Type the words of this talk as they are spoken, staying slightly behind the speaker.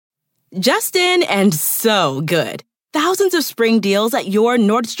Just in and so good. Thousands of spring deals at your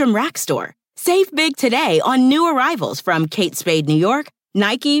Nordstrom Rack store. Save big today on new arrivals from Kate Spade New York,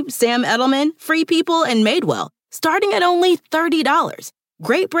 Nike, Sam Edelman, Free People, and Madewell, starting at only $30.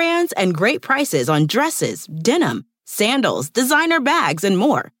 Great brands and great prices on dresses, denim, sandals, designer bags, and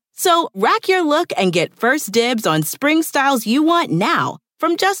more. So rack your look and get first dibs on spring styles you want now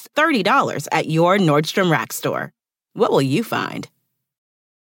from just $30 at your Nordstrom Rack store. What will you find?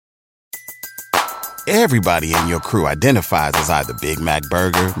 Everybody in your crew identifies as either Big Mac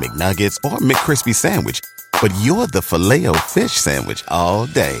Burger, McNuggets, or McCrispy Sandwich. But you're the Filet-O-Fish Sandwich all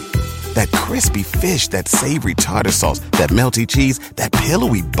day. That crispy fish, that savory tartar sauce, that melty cheese, that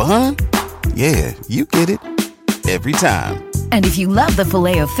pillowy bun. Yeah, you get it. Every time. And if you love the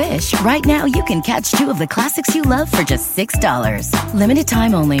Filet-O-Fish, right now you can catch two of the classics you love for just $6. Limited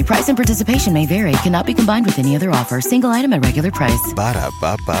time only. Price and participation may vary. Cannot be combined with any other offer. Single item at regular price.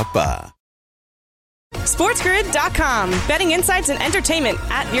 Ba-da-ba-ba-ba. SportsGrid.com. Betting insights and entertainment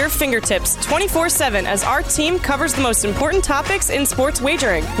at your fingertips 24/7 as our team covers the most important topics in sports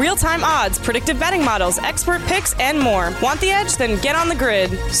wagering. Real-time odds, predictive betting models, expert picks, and more. Want the edge? Then get on the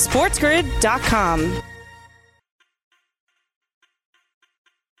grid. SportsGrid.com.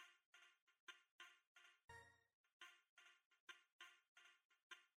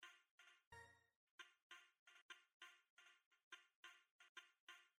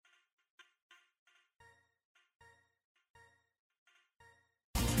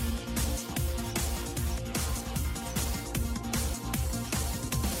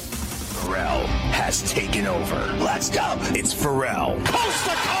 Pharrell has taken over. Let's go. It's Pharrell. Coast to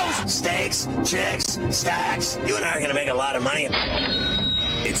coast. Steaks, chicks, stacks. You and I are going to make a lot of money.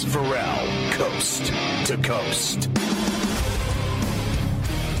 It's Pharrell. Coast to coast.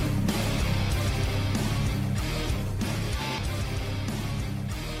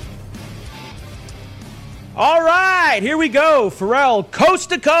 All right, here we go. Pharrell, coast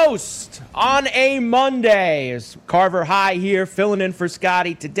to coast on a Monday. As Carver High here, filling in for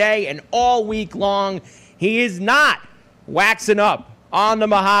Scotty today and all week long. He is not waxing up on the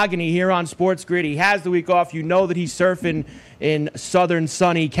mahogany here on Sports Grid. He has the week off. You know that he's surfing in southern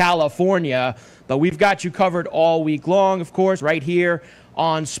sunny California. But we've got you covered all week long, of course, right here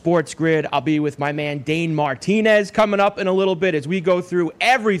on Sports Grid. I'll be with my man Dane Martinez coming up in a little bit as we go through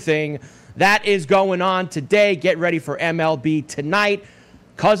everything that is going on today. Get ready for MLB tonight.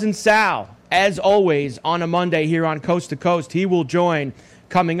 Cousin Sal, as always, on a Monday here on Coast to Coast. He will join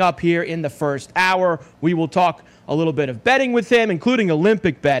coming up here in the first hour. We will talk a little bit of betting with him, including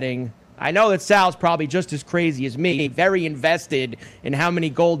Olympic betting. I know that Sal's probably just as crazy as me, very invested in how many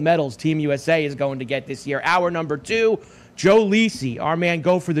gold medals Team USA is going to get this year. Hour number 2, Joe Lisi, our man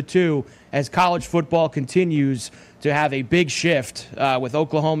Go for the Two, as college football continues to have a big shift with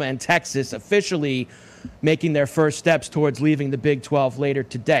Oklahoma and Texas officially making their first steps towards leaving the Big 12 later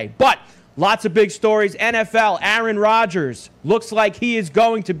today. But lots of big stories. NFL, Aaron Rodgers looks like he is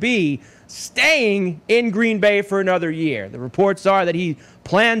going to be staying in Green Bay for another year. The reports are that he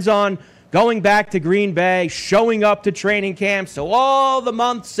plans on going back to Green Bay, showing up to training camp. So all the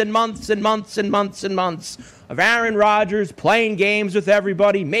months and months and months and months and months of Aaron Rodgers playing games with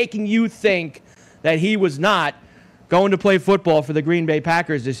everybody, making you think that he was not going to play football for the Green Bay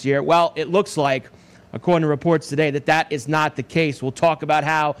Packers this year. Well, it looks like, according to reports today, that is not the case. We'll talk about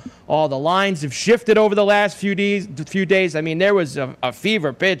how all the lines have shifted over the last few days. I mean, there was a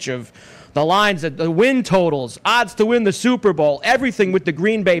fever pitch of the lines, the win totals, odds to win the Super Bowl, everything with the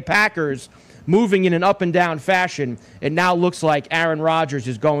Green Bay Packers moving in an up and down fashion. It now looks like Aaron Rodgers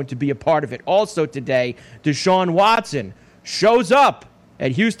is going to be a part of it. Also today, Deshaun Watson shows up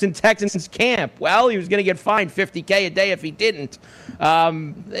at Houston Texans camp. Well, he was going to get fined $50K a day if he didn't.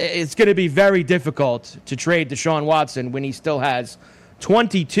 It's going to be very difficult to trade Deshaun Watson when he still has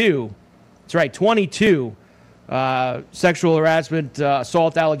 22 sexual harassment,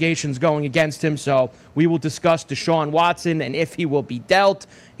 assault allegations going against him. So we will discuss Deshaun Watson and if he will be dealt.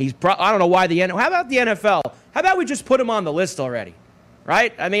 I don't know why how about the NFL? How about we just put him on the list already?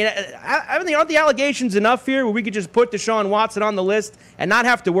 Right? I mean, aren't the allegations enough here where we could just put Deshaun Watson on the list and not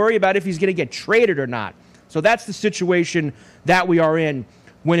have to worry about if he's going to get traded or not? So that's the situation that we are in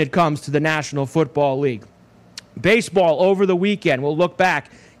when it comes to the National Football League. Baseball over the weekend. We'll look back.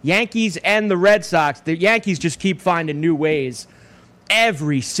 Yankees and the Red Sox. The Yankees just keep finding new ways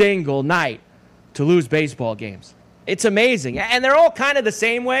every single night to lose baseball games. It's amazing. And they're all kind of the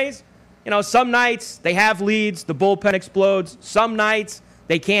same ways. You know, some nights they have leads, the bullpen explodes. Some nights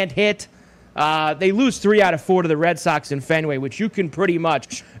they can't hit. They lose 3 out of 4 to the Red Sox in Fenway, which you can pretty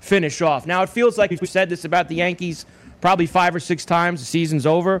much finish off. Now, it feels like we've said this about the Yankees probably 5 or 6 times. The season's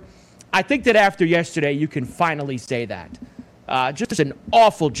over. I think that after yesterday, you can finally say that. Just an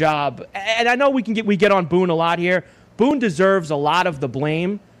awful job. And I know we get on Boone a lot here. Boone deserves a lot of the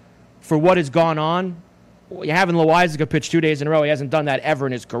blame for what has gone on. You're having Loizaga pitch 2 days in a row. He hasn't done that ever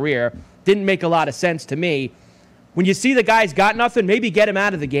in his career. Didn't make a lot of sense to me. When you see the guy's got nothing, maybe get him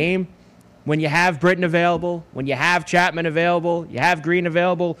out of the game. When you have Britton available, when you have Chapman available, you have Green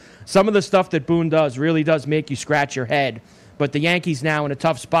available, some of the stuff that Boone does really does make you scratch your head. But the Yankees now in a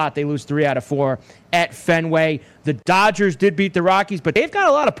tough spot. They lose 3 out of 4 at Fenway. The Dodgers did beat the Rockies, but they've got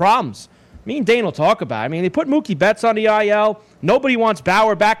a lot of problems. Me and Dane will talk about it. I mean, they put Mookie Betts on the IL. Nobody wants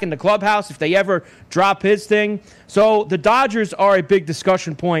Bauer back in the clubhouse if they ever drop his thing. So the Dodgers are a big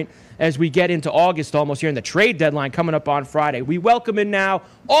discussion point as we get into August almost here in the trade deadline coming up on Friday. We welcome in now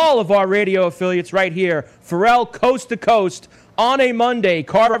all of our radio affiliates right here. Ferrall Coast to Coast on a Monday.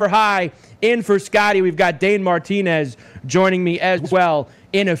 Carver High in for Scotty. We've got Dane Martinez joining me as well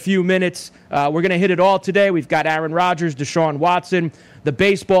in a few minutes. We're going to hit it all today. We've got Aaron Rodgers, Deshaun Watson, the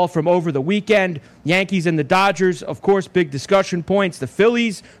baseball from over the weekend, Yankees and the Dodgers, of course, big discussion points. The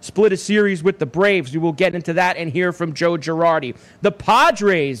Phillies split a series with the Braves. We will get into that and hear from Joe Girardi. The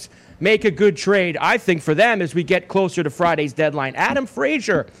Padres make a good trade, I think, for them as we get closer to Friday's deadline. Adam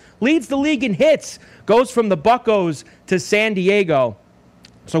Frazier leads the league in hits, goes from the Buccos to San Diego.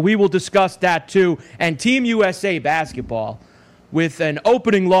 So we will discuss that too. And Team USA basketball with an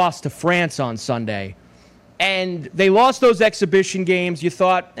opening loss to France on Sunday. And they lost those exhibition games. You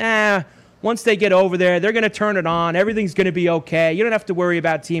thought, once they get over there, they're going to turn it on. Everything's going to be okay. You don't have to worry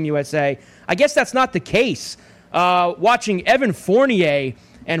about Team USA. I guess that's not the case. Watching Evan Fournier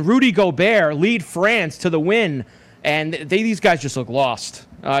and Rudy Gobert lead France to the win, and these guys just look lost.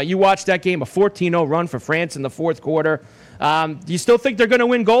 You watched that game, a 14-0 run for France in the fourth quarter. Do you still think they're going to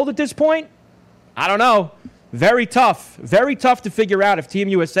win gold at this point? I don't know. Very tough to figure out if Team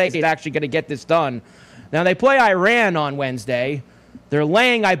USA is actually going to get this done. Now, they play Iran on Wednesday. They're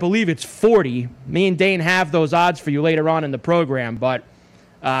laying, I believe it's 40. Me and Dane have those odds for you later on in the program, but,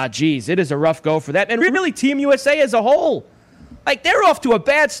 it is a rough go for them. And really, Team USA as a whole. Like, they're off to a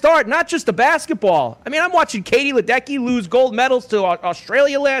bad start, not just the basketball. I mean, I'm watching Katie Ledecky lose gold medals to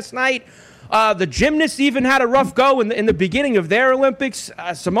Australia last night. The gymnasts even had a rough go in the beginning of their Olympics.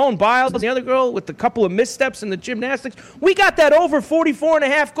 Simone Biles, the other girl with a couple of missteps in the gymnastics. We got that over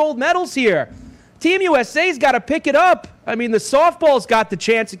 44.5 gold medals here. Team USA's got to pick it up. I mean, the softball's got the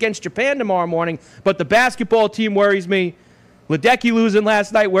chance against Japan tomorrow morning, but the basketball team worries me. Ledecky losing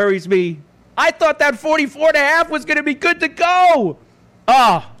last night worries me. I thought that 44.5 was going to be good to go.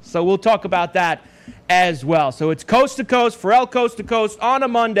 So we'll talk about that as well. So it's Coast to Coast, Ferrall Coast to Coast on a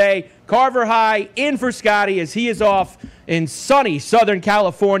Monday. Carver High in for Scotty as he is off in sunny Southern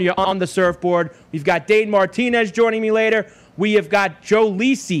California on the surfboard. We've got Dane Martinez joining me later. We have got Joe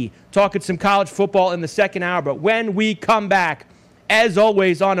Lisi talking some college football in the second hour. But when we come back, as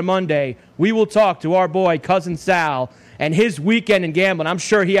always on a Monday, we will talk to our boy, Cousin Sal, and his weekend in gambling. I'm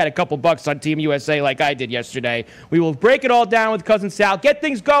sure he had a couple bucks on Team USA like I did yesterday. We will break it all down with Cousin Sal. Get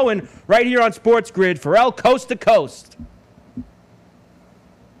things going right here on Sports Grid. Ferrall Coast to Coast.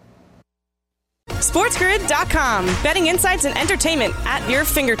 SportsGrid.com. Betting insights and entertainment at your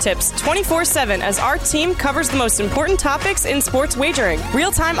fingertips 24/7 as our team covers the most important topics in sports wagering.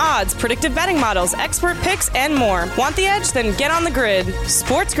 Real-time odds, predictive betting models, expert picks, and more. Want the edge? Then get on the grid.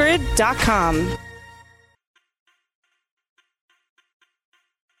 SportsGrid.com.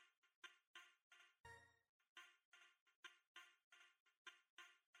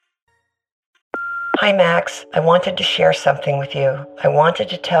 Hi, Max. I wanted to share something with you. I wanted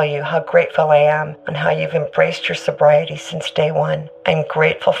to tell you how grateful I am and how you've embraced your sobriety since day one. I'm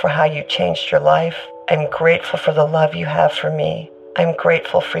grateful for how you changed your life. I'm grateful for the love you have for me. I'm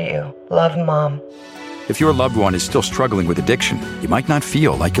grateful for you. Love, Mom. If your loved one is still struggling with addiction, you might not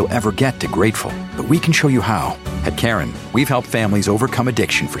feel like you'll ever get to grateful, but we can show you how. At Caron, we've helped families overcome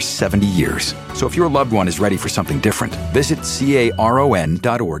addiction for 70 years. So if your loved one is ready for something different, visit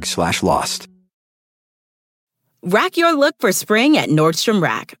caron.org/lost. Rack your look for spring at Nordstrom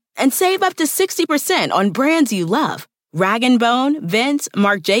Rack and save up to 60% on brands you love. Rag & Bone, Vince,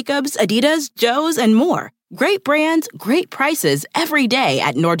 Marc Jacobs, Adidas, Joe's, and more. Great brands, great prices every day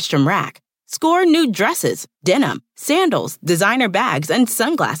at Nordstrom Rack. Score new dresses, denim, sandals, designer bags, and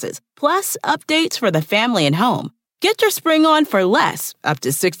sunglasses, plus updates for the family and home. Get your spring on for less, up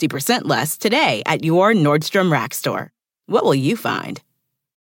to 60% less, today at your Nordstrom Rack store. What will you find?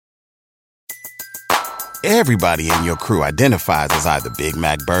 Everybody in your crew identifies as either Big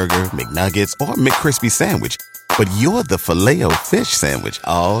Mac Burger, McNuggets, or McCrispy Sandwich. But you're the Filet-O-Fish Sandwich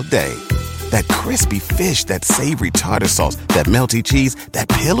all day. That crispy fish, that savory tartar sauce, that melty cheese, that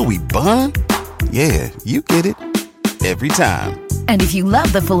pillowy bun. Yeah, you get it. Every time. And if you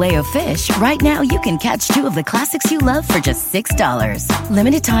love the Filet-O-Fish, right now you can catch two of the classics you love for just $6.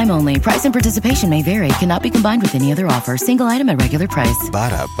 Limited time only. Price and participation may vary. Cannot be combined with any other offer. Single item at regular price.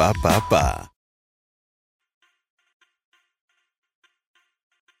 Ba-da-ba-ba-ba.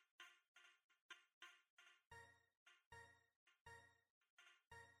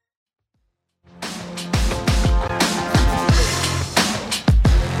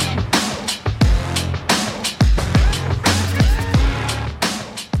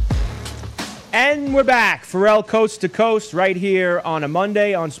 And we're back. Ferrall Coast to Coast right here on a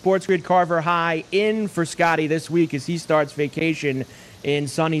Monday on Sports Grid. Carver High in for Scotty this week as he starts vacation in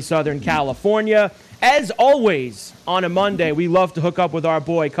sunny Southern California. As always, on a Monday, we love to hook up with our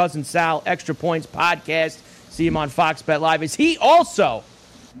boy, Cousin Sal, Extra Points Podcast. See him on Fox Bet Live as he also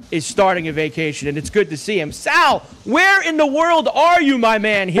is starting a vacation, and it's good to see him. Sal, where in the world are you, my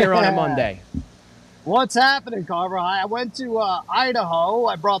man, here on a Monday? What's happening, Carver High? I went to Idaho.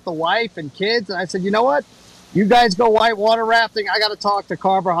 I brought the wife and kids, and I said, you know what? You guys go whitewater rafting. I got to talk to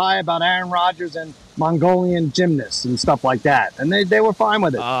Carver High about Aaron Rodgers and Mongolian gymnasts and stuff like that. And they were fine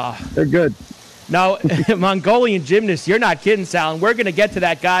with it. They're good. No, Mongolian gymnasts, you're not kidding, Sal. And we're going to get to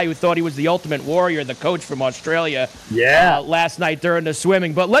that guy who thought he was the ultimate warrior, the coach from Australia, last night during the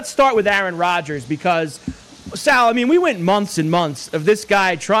swimming. But let's start with Aaron Rodgers because – Sal, I mean, we went months and months of this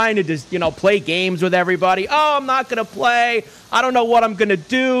guy trying to just, play games with everybody. Oh, I'm not going to play. I don't know what I'm going to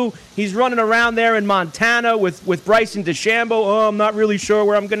do. He's running around there in Montana with Bryson DeChambeau. Oh, I'm not really sure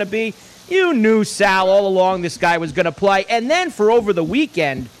where I'm going to be. You knew, Sal, all along this guy was going to play. And then for over the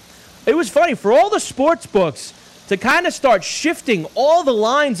weekend, it was funny. For all the sports books to kind of start shifting all the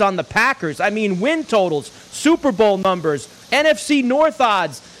lines on the Packers, I mean, win totals, Super Bowl numbers, NFC North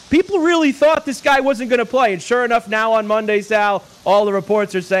odds, people really thought this guy wasn't going to play. And sure enough, now on Monday, Sal, all the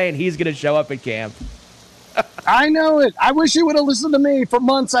reports are saying he's going to show up at camp. I know it. I wish you would have listened to me. For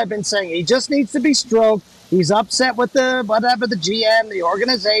months I've been saying he just needs to be stroked. He's upset with the GM, the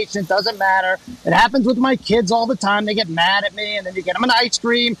organization. It doesn't matter. It happens with my kids all the time. They get mad at me, and then you get them an ice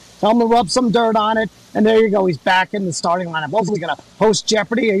cream, tell them to rub some dirt on it, and there you go. He's back in the starting lineup. What was he going to host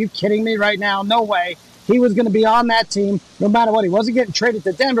Jeopardy? Are you kidding me right now? No way. He was going to be on that team no matter what. He wasn't getting traded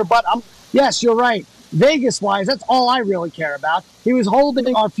to Denver, but yes, you're right. Vegas-wise, that's all I really care about. He was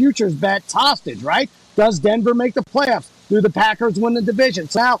holding our futures bets hostage, right? Does Denver make the playoffs? Do the Packers win the division?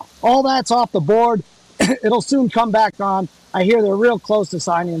 So now all that's off the board. It'll soon come back on. I hear they're real close to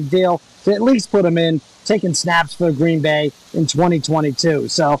signing a deal to at least put him in, taking snaps for Green Bay in 2022.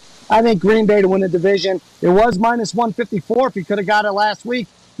 So I think Green Bay to win the division. It was minus 154 if he could have got it last week.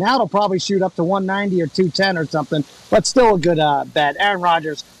 Now it'll probably shoot up to 190 or 210 or something, but still a good bet. Aaron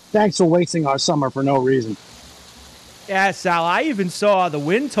Rodgers, thanks for wasting our summer for no reason. Yeah, Sal, I even saw the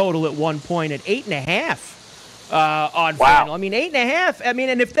win total at one point at 8.5 on wow. FanDuel. I mean, 8.5. I mean,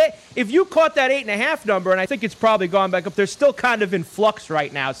 and if you caught that 8.5 number, and I think it's probably gone back up, they're still kind of in flux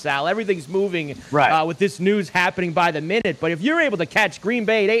right now, Sal. Everything's moving with this news happening by the minute. But if you're able to catch Green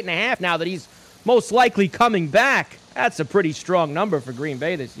Bay at 8.5 now that he's most likely coming back, that's a pretty strong number for Green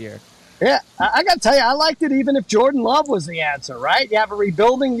Bay this year. Yeah, I got to tell you, I liked it even if Jordan Love was the answer, right? You have a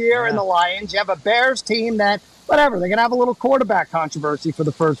rebuilding year in the Lions. You have a Bears team that, whatever, they're going to have a little quarterback controversy for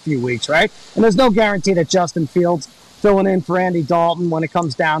the first few weeks, right? And there's no guarantee that Justin Fields filling in for Andy Dalton when it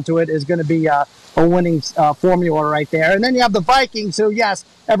comes down to it is going to be a winning formula right there. And then you have the Vikings, who, yes,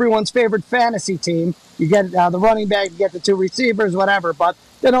 everyone's favorite fantasy team. You get the running back, you get the two receivers, whatever, but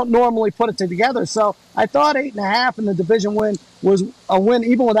they don't normally put it together. So I thought 8.5 in the division win was a win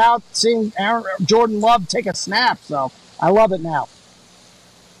even without seeing Jordan Love take a snap. So I love it now.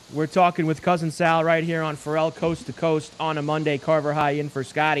 We're talking with Cousin Sal right here on Ferrall Coast to Coast on a Monday. Carver High in for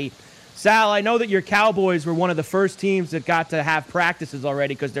Scotty. Sal, I know that your Cowboys were one of the first teams that got to have practices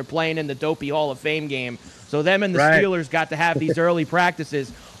already because they're playing in the Dopey Hall of Fame game. So them and the Steelers got to have these early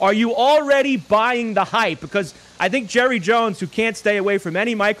practices. Are you already buying the hype? Because I think Jerry Jones, who can't stay away from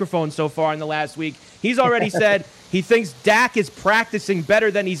any microphone so far in the last week, he's already said he thinks Dak is practicing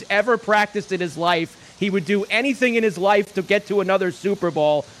better than he's ever practiced in his life. He would do anything in his life to get to another Super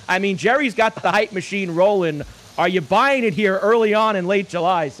Bowl. I mean, Jerry's got the hype machine rolling. Are you buying it here early on in late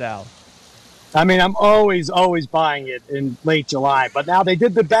July, Sal? I mean, I'm always buying it in late July. But now they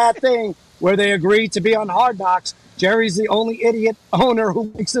did the bad thing where they agreed to be on Hard Knocks. Jerry's the only idiot owner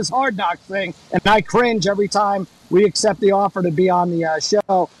who makes this Hard Knocks thing. And I cringe every time we accept the offer to be on the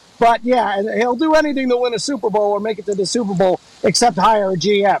show. But, yeah, he'll do anything to win a Super Bowl or make it to the Super Bowl except hire a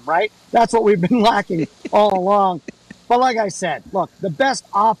GM, right? That's what we've been lacking all along. But like I said, look, the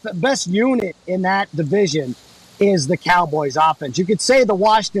best unit in that division is the Cowboys offense. You could say the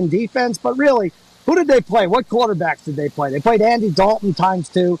Washington defense, but really, who did they play? What quarterbacks did they play? They played Andy Dalton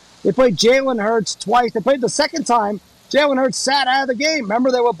 ×2. They played Jalen Hurts twice. They played the second time. Jalen Hurts sat out of the game.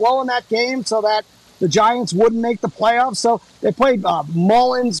 Remember, they were blowing that game so that the Giants wouldn't make the playoffs. So they played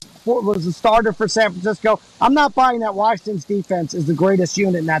Mullins was the starter for San Francisco. I'm not buying that Washington's defense is the greatest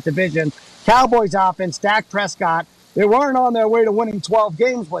unit in that division. Cowboys offense, Dak Prescott, they weren't on their way to winning 12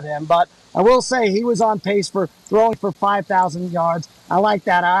 games with him, but I will say he was on pace for throwing for 5,000 yards. I like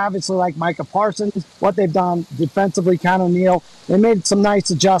that. I obviously like Micah Parsons, what they've done defensively, Con O'Neill. They made some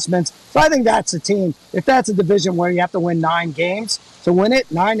nice adjustments. So I think that's a team. If that's a division where you have to win 9 games to win it,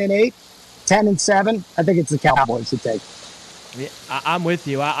 9-8, 10-7, I think it's the Cowboys to take. Yeah, I'm with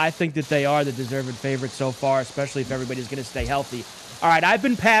you. I think that they are the deserved favorite so far, especially if everybody's going to stay healthy. All right, I've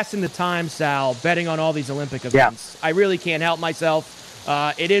been passing the time, Sal, betting on all these Olympic events. Yeah. I really can't help myself.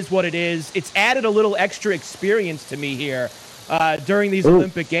 It is what it is. It's added a little extra experience to me here during these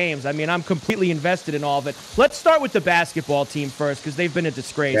Olympic Games. I mean, I'm completely invested in all of it. Let's start with the basketball team first because they've been a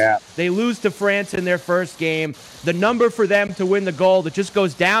disgrace. Yeah. They lose to France in their first game. The number for them to win the gold, it just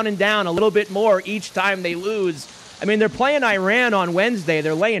goes down and down a little bit more each time they lose. I mean, they're playing Iran on Wednesday.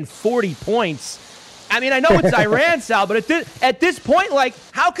 They're laying 40 points. I mean, I know it's Iran, Sal, but at this point, like,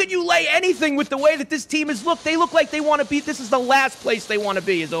 how could you lay anything with the way that this team has looked? They look like they want to beat. This is the last place they want to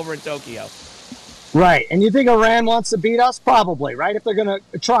be is over in Tokyo. Right. And you think Iran wants to beat us? Probably, right? If they're going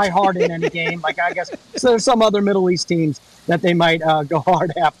to try hard in any game. Like, I guess so there's some other Middle East teams that they might go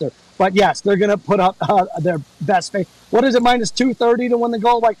hard after. But, yes, they're going to put up their best face. What is it, minus 230 to win the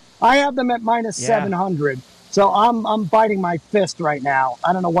gold? Like, I have them at minus 700. So I'm biting my fist right now.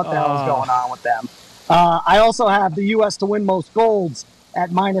 I don't know what the hell is going on with them. I also have the U.S. to win most golds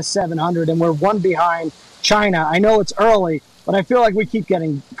at minus 700, and we're one behind China. I know it's early, but I feel like we keep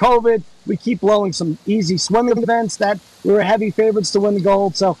getting COVID. We keep blowing some easy swimming events that we were heavy favorites to win the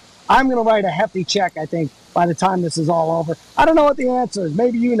gold. So I'm going to write a hefty check, I think, by the time this is all over. I don't know what the answer is.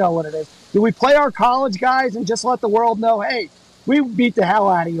 Maybe you know what it is. Do we play our college guys and just let the world know, hey, we beat the hell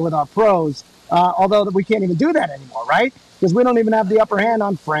out of you with our pros? Although we can't even do that anymore, right? Because we don't even have the upper hand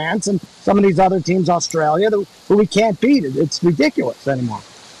on France and some of these other teams, Australia, who we can't beat. It's ridiculous anymore.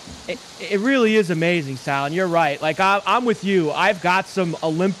 It really is amazing, Sal, and you're right. Like, I'm with you. I've got some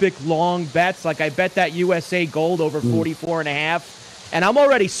Olympic long bets. Like, I bet that USA gold over 44.5. And I'm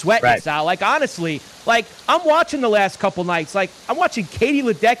already sweating, Sal. Like, honestly, like, I'm watching the last couple nights. Like, I'm watching Katie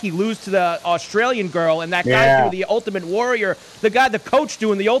Ledecky lose to the Australian girl and that guy doing the Ultimate Warrior, the coach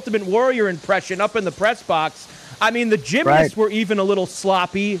doing the Ultimate Warrior impression up in the press box. I mean, the gymnasts were even a little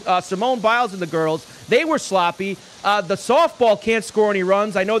sloppy. Simone Biles and the girls, they were sloppy. The softball can't score any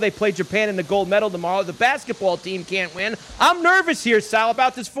runs. I know they play Japan in the gold medal tomorrow. The basketball team can't win. I'm nervous here, Sal,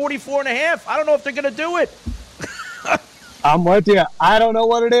 about this 44.5. I don't know if they're going to do it. I'm with you. I don't know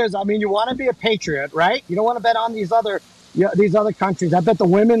what it is. I mean, you want to be a patriot, right? You don't want to bet on these other countries. I bet the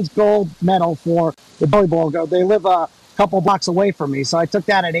women's gold medal for the volleyball girl. They live a couple blocks away from me, so I took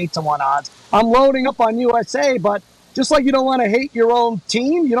that at 8-1 odds. I'm loading up on USA, but just like you don't want to hate your own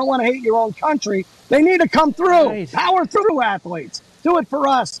team, you don't want to hate your own country. They need to come through. Right. Power through, athletes. Do it for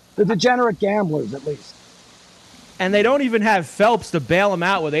us, the degenerate gamblers, at least. And they don't even have Phelps to bail them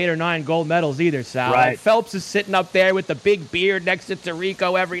out with 8 or 9 gold medals either, Sal. Right. Like, Phelps is sitting up there with the big beard next to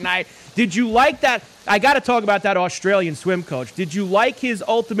Tirico every night. Did you like that? I got to talk about that Australian swim coach. Did you like his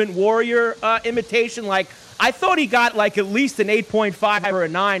Ultimate Warrior imitation? Like, I thought he got like at least an 8.5 or a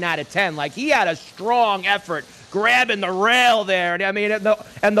 9 out of 10. Like, he had a strong effort grabbing the rail there. I mean,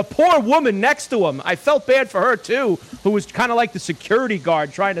 and the poor woman next to him, I felt bad for her too, who was kind of like the security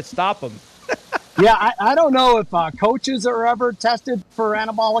guard trying to stop him. Yeah, I don't know if coaches are ever tested for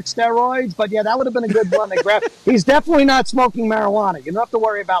anabolic steroids, but yeah, that would have been a good one to grab. He's definitely not smoking marijuana. You don't have to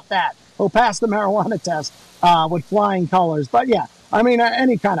worry about that. He'll pass the marijuana test with flying colors. But yeah, I mean,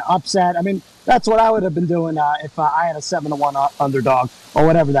 any kind of upset. I mean, that's what I would have been doing if I had a 7-1 underdog or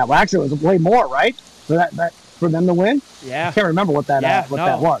whatever that was. Actually, it was way more, right? So that for them to win. Yeah, I can't remember what that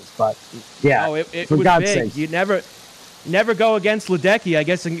was, but yeah, no, it for was God's big. sake. You never go against Ledecky, I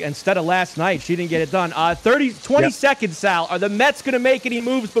guess, instead of last night. She didn't get it done. 20 seconds, Sal. Are the Mets going to make any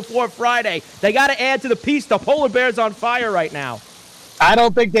moves before Friday? They got to add to the piece. The polar bear's on fire right now. I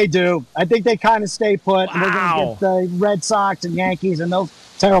don't think they do. I think they kind of stay put. Wow. We're going to get the Red Sox and Yankees, and those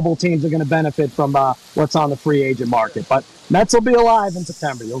terrible teams are going to benefit from what's on the free agent market. But Mets will be alive in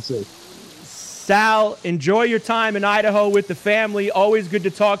September. You'll see. Sal, enjoy your time in Idaho with the family. Always good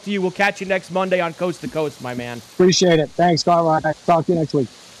to talk to you. We'll catch you next Monday on Coast to Coast, my man. Appreciate it. Thanks, Carl. Talk to you next week.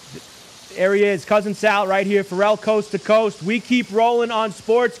 There he is, Cousin Sal right here, Ferrall Coast to Coast. We keep rolling on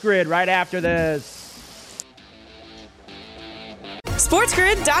Sports Grid right after this.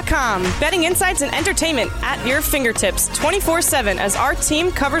 SportsGrid.com. Betting insights and entertainment at your fingertips 24/7 as our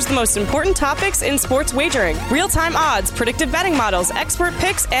team covers the most important topics in sports wagering. Real-time odds, predictive betting models, expert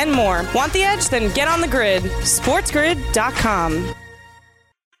picks, and more. Want the edge? Then get on the grid. SportsGrid.com.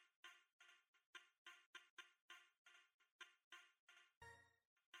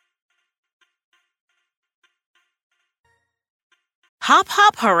 Hop,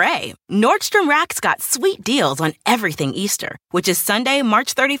 hop, hooray! Nordstrom Rack's got sweet deals on everything Easter, which is Sunday,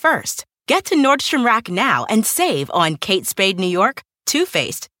 March 31st. Get to Nordstrom Rack now and save on Kate Spade New York, Too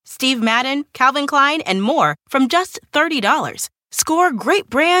Faced, Steve Madden, Calvin Klein, and more from just $30. Score great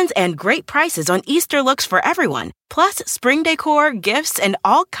brands and great prices on Easter looks for everyone, plus spring decor, gifts, and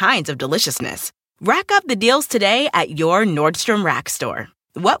all kinds of deliciousness. Rack up the deals today at your Nordstrom Rack store.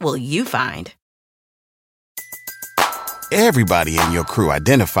 What will you find? Everybody in your crew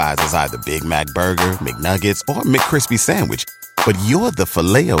identifies as either Big Mac Burger, McNuggets, or McCrispy Sandwich. But you're the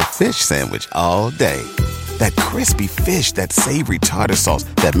Filet-O-Fish Sandwich all day. That crispy fish, that savory tartar sauce,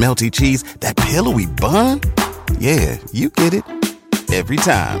 that melty cheese, that pillowy bun. Yeah, you get it. Every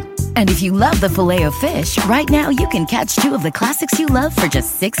time. And if you love the Filet-O-Fish, right now you can catch two of the classics you love for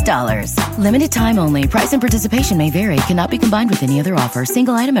just $6. Limited time only. Price and participation may vary. Cannot be combined with any other offer.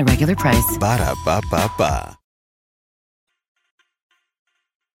 Single item at regular price. Ba-da-ba-ba-ba.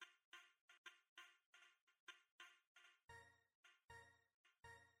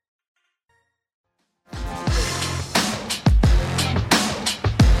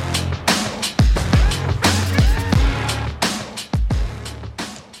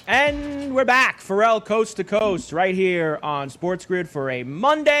 And we're back. Ferrall Coast to Coast right here on Sports Grid for a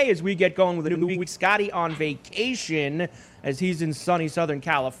Monday as we get going with a new week. Scotty on vacation as he's in sunny Southern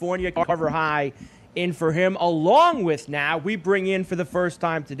California. Carver High in for him. Along with now, we bring in for the first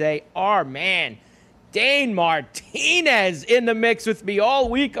time today our man, Dane Martinez, in the mix with me all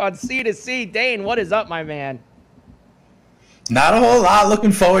week on C2C. Dane, what is up, my man? Not a whole lot.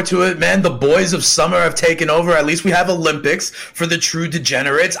 Looking forward to it, man. The boys of summer have taken over. At least we have Olympics for the true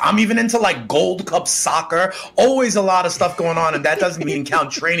degenerates. I'm even into like Gold Cup soccer. Always a lot of stuff going on, and that doesn't even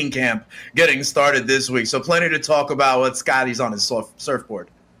count training camp getting started this week. So plenty to talk about with Scotty's on his surfboard.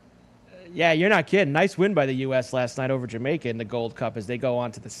 Yeah, you're not kidding. Nice win by the U.S. last night over Jamaica in the Gold Cup as they go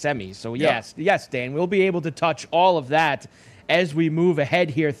on to the semis. So yes, Dan, we'll be able to touch all of that as we move ahead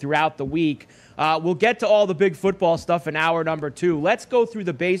here throughout the week. We'll get to all the big football stuff in hour number 2. Let's go through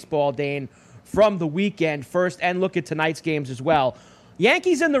the baseball, Dane, from the weekend first and look at tonight's games as well.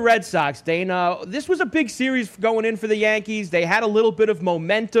 Yankees and the Red Sox, Dane. This was a big series going in for the Yankees. They had a little bit of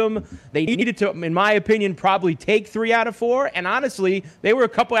momentum. They needed to, in my opinion, probably take 3 out of 4. And honestly, they were a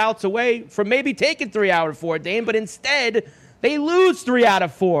couple outs away from maybe taking 3 out of 4, Dane. But instead, they lose 3 out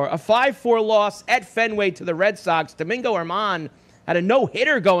of 4. A 5-4 loss at Fenway to the Red Sox. Domingo Germán had a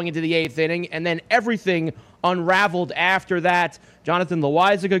no-hitter going into the 8th inning, and then everything unraveled after that. Jonathan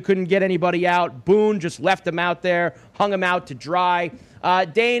Loáisiga couldn't get anybody out. Boone just left him out there, hung him out to dry.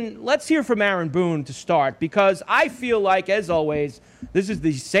 Dane, let's hear from Aaron Boone to start, because I feel like, as always, this is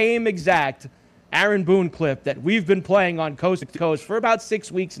the same exact Aaron Boone clip that we've been playing on Coast to Coast for about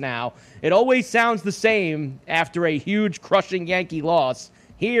 6 weeks now. It always sounds the same after a huge, crushing Yankee loss.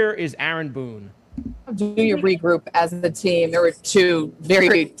 Here is Aaron Boone. Do you regroup as a team? There were 2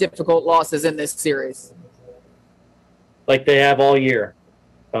 very difficult losses in this series. Like they have all year.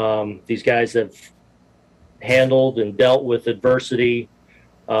 These guys have handled and dealt with adversity.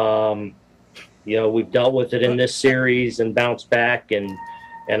 We've dealt with it in this series and bounced back, and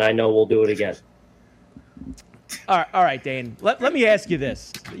I know we'll do it again. All right, Dane. Let me ask you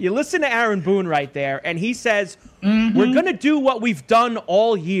this. You listen to Aaron Boone right there, and he says, we're going to do what we've done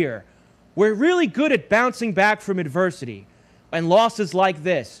all year. We're really good at bouncing back from adversity and losses like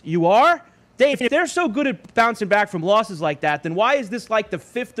this. You are? Dave, if they're so good at bouncing back from losses like that, then why is this like the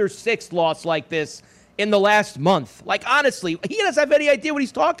 5th or 6th loss like this in the last month? Like, honestly, he doesn't have any idea what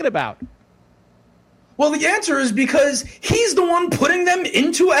he's talking about. Well, the answer is because he's the one putting them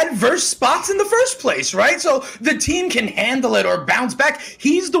into adverse spots in the first place, right? So the team can handle it or bounce back.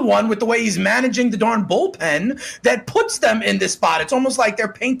 He's the one, with the way he's managing the darn bullpen, that puts them in this spot. It's almost like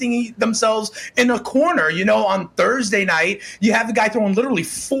they're painting themselves in a corner. You know, on Thursday night, you have the guy throwing literally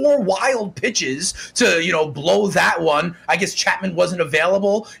 4 wild pitches to, blow that one. I guess Chapman wasn't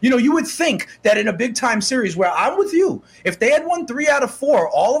available. You would think that in a big-time series where I'm with you, if they had won 3 out of 4,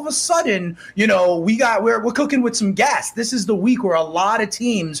 all of a sudden, we we're cooking with some gas. This is the week where a lot of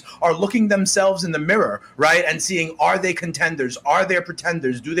teams are looking themselves in the mirror, right, and seeing, are they contenders? Are they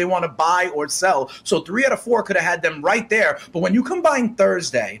pretenders? Do they want to buy or sell? So 3 out of 4 could have had them right there. But when you combine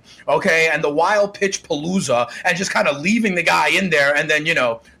Thursday, okay, and the wild pitch palooza, and just kind of leaving the guy in there, and then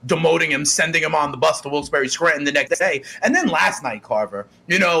demoting him, sending him on the bus to Wilkes-Barre Scranton the next day, and then last night, Carver,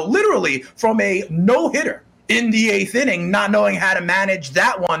 literally from a no-hitter in the 8th inning, not knowing how to manage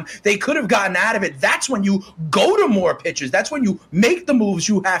that one, they could have gotten out of it. That's when you go to more pitches. That's when you make the moves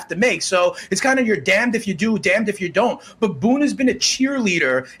you have to make. So it's kind of you're damned if you do, damned if you don't. But Boone has been a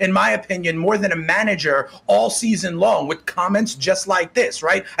cheerleader, in my opinion, more than a manager all season long, with comments just like this,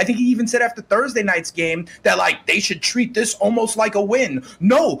 right? I think he even said after Thursday night's game that, they should treat this almost like a win.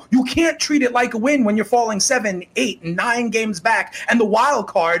 No, you can't treat it like a win when you're falling 7, 8, 9 games back, and the wild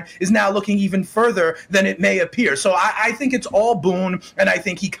card is now looking even further than it may appear. So I think it's all Boone, and I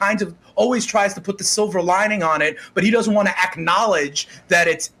think he kind of always tries to put the silver lining on it, but he doesn't want to acknowledge that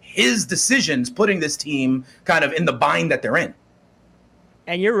it's his decisions putting this team kind of in the bind that they're in.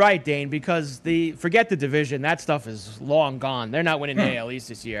 And you're right, Dane, because forget the division. That stuff is long gone. They're not winning the AL East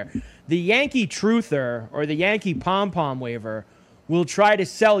this year. The Yankee truther or the Yankee pom-pom waiver will try to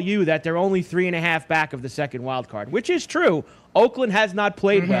sell you that they're only 3.5 back of the second wild card, which is true. Oakland has not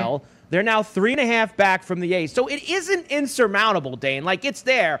played well. They're now 3.5 back from the A's. So it isn't insurmountable, Dane. It's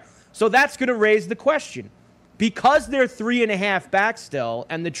there. So that's going to raise the question. Because they're 3.5 back still,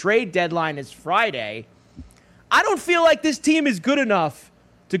 and the trade deadline is Friday, I don't feel like this team is good enough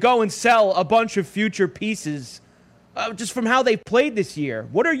to go and sell a bunch of future pieces just from how they've played this year.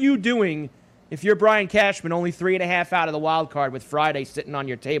 What are you doing if you're Brian Cashman, only 3.5 out of the wild card with Friday sitting on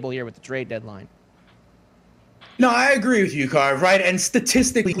your table here with the trade deadline? No, I agree with you, Carv, right? And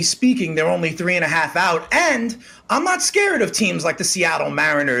statistically speaking, they're only 3.5 out. And I'm not scared of teams like the Seattle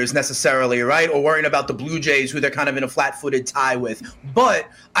Mariners necessarily, right? Or worrying about the Blue Jays, who they're kind of in a flat-footed tie with. But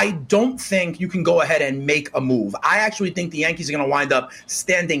I don't think you can go ahead and make a move. I actually think the Yankees are going to wind up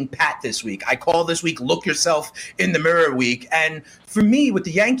standing pat this week. I call this week look yourself in the mirror week. And for me, with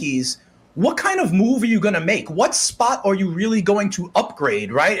the Yankees, what kind of move are you going to make? What spot are you really going to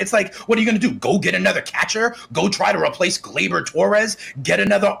upgrade, right? It's like, what are you going to do? Go get another catcher? Go try to replace Gleyber Torres? Get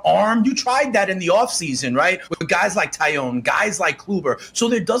another arm? You tried that in the offseason, right? With guys like Tyone, guys like Kluber. So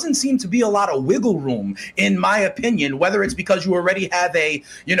there doesn't seem to be a lot of wiggle room, in my opinion, whether it's because you already have a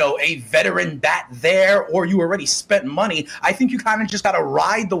veteran bat there or you already spent money. I think you kind of just got to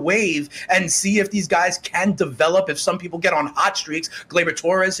ride the wave and see if these guys can develop, if some people get on hot streaks. Gleyber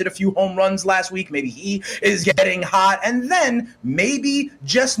Torres hit a few home runs last week. Maybe he is getting hot. And then maybe,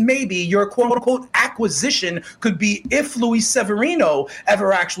 just maybe, your quote-unquote acquisition could be if Luis Severino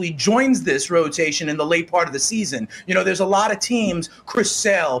ever actually joins this rotation in the late part of the season. There's a lot of teams, Chris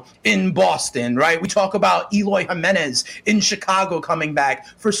Sale in Boston, right? We talk about Eloy Jimenez in Chicago coming back.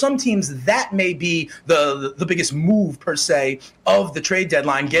 For some teams, that may be the biggest move, per se, of the trade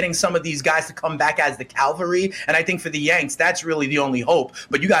deadline, getting some of these guys to come back as the cavalry. And I think for the Yanks, that's really the only hope.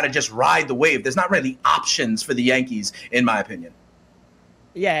 But you got to just ride the wave. There's not really options for the Yankees, in my opinion.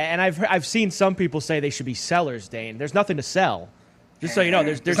 Yeah, and I've seen some people say they should be sellers, Dane. There's nothing to sell. Just so you know,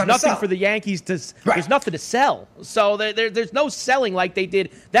 there's nothing for the Yankees to. Right. There's nothing to sell. So there's no selling like they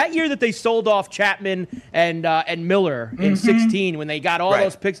did that year that they sold off Chapman and Miller in 2016 when they got all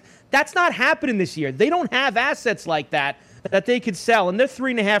those picks. That's not happening this year. They don't have assets like that they could sell, and they're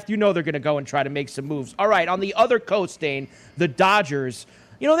 3.5. They're going to go and try to make some moves. All right, on the other coast, Dane, the Dodgers.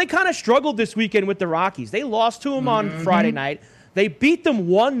 They kind of struggled this weekend with the Rockies. They lost to them on Friday night. They beat them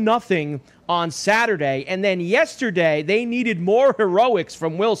 1-0 on Saturday. And then yesterday, they needed more heroics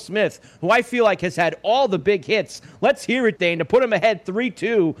from Will Smith, who I feel like has had all the big hits. Let's hear it, Dane, to put them ahead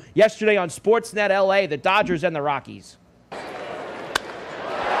 3-2 yesterday on Sportsnet LA, the Dodgers and the Rockies.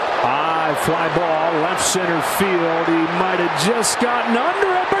 High fly ball, left center field. He might have just gotten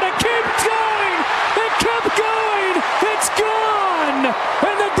under it, but it keeps going. It kept going. It's gone.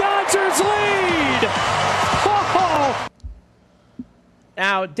 And the Dodgers lead. Oh.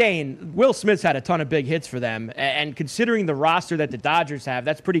 Now, Dane, Will Smith's had a ton of big hits for them, and considering the roster that the Dodgers have,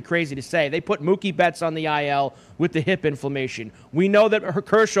 that's pretty crazy to say. They put Mookie Betts on the IL with the hip inflammation. We know that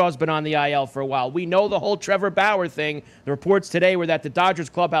Kershaw's been on the IL for a while. We know the whole Trevor Bauer thing. The reports today were that the Dodgers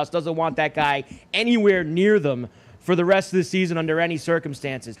clubhouse doesn't want that guy anywhere near them for the rest of the season under any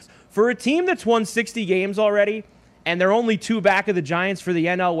circumstances. For a team that's won 60 games already, and they're only 2 back of the Giants for the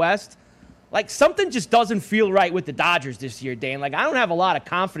NL West, something just doesn't feel right with the Dodgers this year, Dane. I don't have a lot of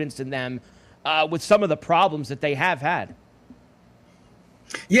confidence in them with some of the problems that they have had.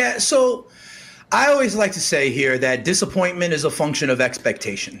 Yeah, so I always like to say here that disappointment is a function of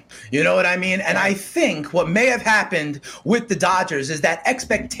expectation. You know what I mean? And I think what may have happened with the Dodgers is that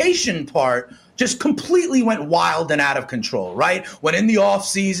expectation part just completely went wild and out of control, right? When in the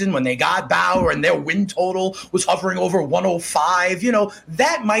offseason, when they got Bauer and their win total was hovering over 105,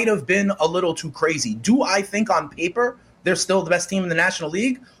 that might have been a little too crazy. Do I think on paper they're still the best team in the National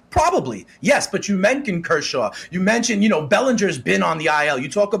League? Probably, yes, but you mentioned Kershaw. You mentioned, Bellinger's been on the IL. You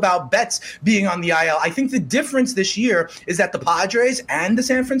talk about Betts being on the IL. I think the difference this year is that the Padres and the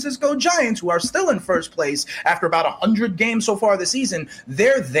San Francisco Giants, who are still in first place after about 100 games so far this season,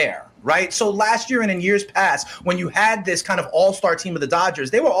 they're there. Right. So last year and in years past, when you had this kind of all-star team of the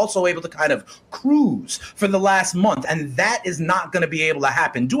Dodgers, they were also able to kind of cruise for the last month. And that is not going to be able to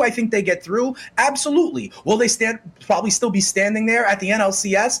happen. Do I think they get through? Absolutely. Will they probably still be standing there at the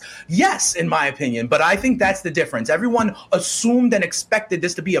NLCS? Yes, in my opinion. But I think that's the difference. Everyone assumed and expected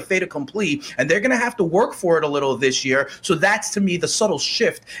this to be a fait accompli, and they're going to have to work for it a little this year. So that's, to me, the subtle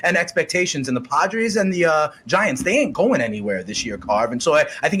shift and expectations. And the Padres and the Giants, they ain't going anywhere this year, Carv. And so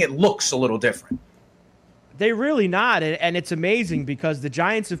I think it looks a little different. They really not, and it's amazing because the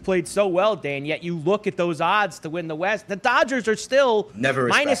Giants have played so well, Dan, yet you look at those odds to win the West. The Dodgers are still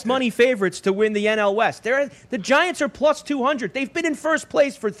minus money favorites to win the NL West. The Giants are plus 200. They've been in first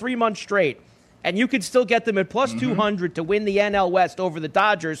place for 3 months straight, and you could still get them at plus 200 to win the NL West over the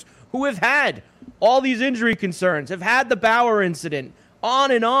Dodgers, who have had all these injury concerns, have had the Bauer incident,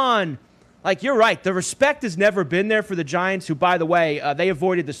 on and on. Like, you're right. The respect has never been there for the Giants, who, by the way, they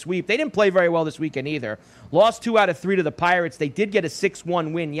avoided the sweep. They didn't play very well this weekend either. Lost 2 out of 3 to the Pirates. They did get a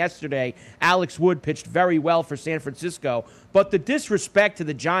 6-1 win yesterday. Alex Wood pitched very well for San Francisco. But the disrespect to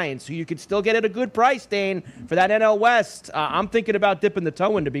the Giants, who you could still get at a good price, Dane, for that NL West, I'm thinking about dipping the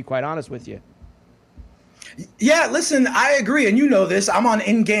toe in, to be quite honest with you. Yeah, listen, I agree. And you know this. I'm on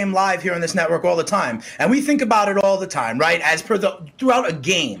In-Game Live here on this network all the time. And we think about it all the time, right? As per throughout a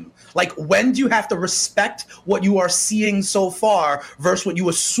game. Like, when do you have to respect what you are seeing so far versus what you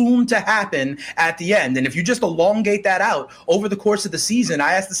assume to happen at the end? And if you just elongate that out over the course of the season,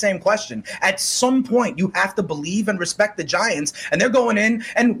 I ask the same question. At some point, you have to believe and respect the Giants, and they're going in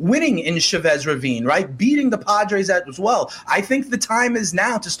and winning in Chavez Ravine, right? Beating the Padres as well. I think the time is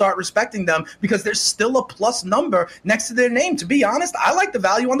now to start respecting them because there's still a plus number next to their name. To be honest, I like the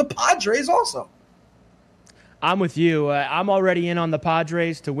value on the Padres also. I'm with you. I'm already in on the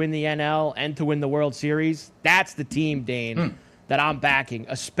Padres to win the NL and to win the World Series. That's the team, Dane, that I'm backing,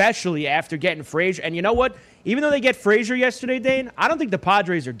 especially after getting Frazier. And you know what? Even though they get Frazier yesterday, Dane, I don't think the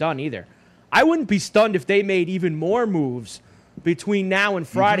Padres are done either. I wouldn't be stunned if they made even more moves between now and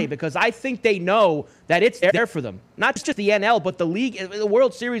Friday because I think they know that it's there for them. Not just the NL, but the league, the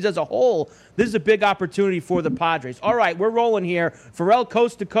World Series as a whole. This is a big opportunity for the Padres. All right, we're rolling here. Pharrell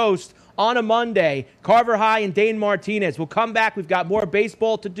Coast to Coast on a Monday. Carver High and Dane Martinez. We'll come back. We've got more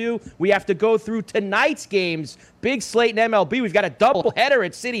baseball to do. We have to go through tonight's games. Big slate in MLB. We've got a doubleheader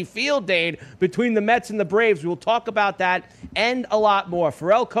at Citi Field, Dane, between the Mets and the Braves. We will talk about that and a lot more.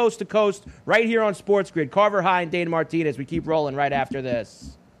 Pharrell Coast to Coast right here on Sports Grid. Carver High and Dane Martinez. We keep rolling right after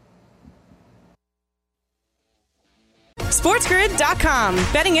this. SportsGrid.com.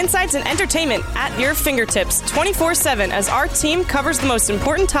 Betting insights and entertainment at your fingertips 24/7 as our team covers the most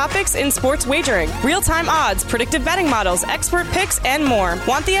important topics in sports wagering. Real-time odds, predictive betting models, expert picks, and more.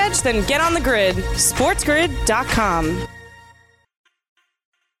 Want the edge? Then get on the grid. SportsGrid.com.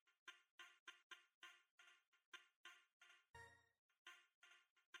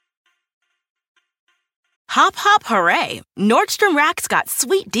 Hop, hop, hooray! Nordstrom Rack's got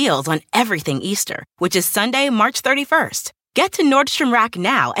sweet deals on everything Easter, which is Sunday, March 31st. Get to Nordstrom Rack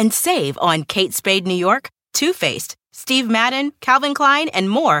now and save on Kate Spade New York, Too Faced, Steve Madden, Calvin Klein, and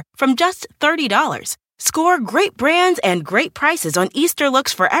more from just $30. Score great brands and great prices on Easter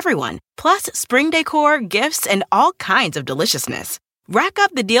looks for everyone, plus spring decor, gifts, and all kinds of deliciousness. Rack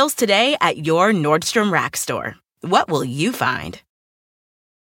up the deals today at your Nordstrom Rack store. What will you find?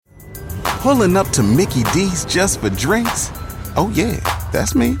 Pulling up to Mickey D's just for drinks? Oh yeah,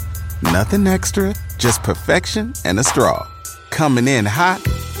 that's me. Nothing extra, just perfection and a straw. Coming in hot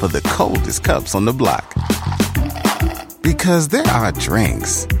for the coldest cups on the block. Because there are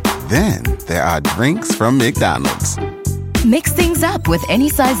drinks. Then there are drinks from McDonald's. Mix things up with any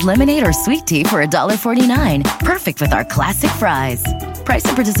size lemonade or sweet tea for $1.49. Perfect with our classic fries. Price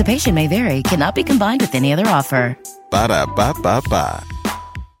and participation may vary. Cannot be combined with any other offer. Ba-da-ba-ba-ba.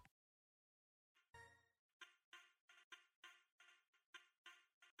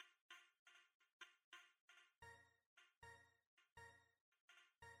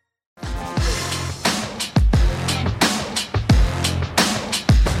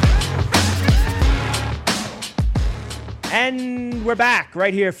 And we're back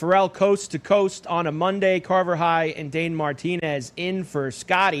right here, Pharrell Coast to Coast on a Monday. Carver High and Dane Martinez in for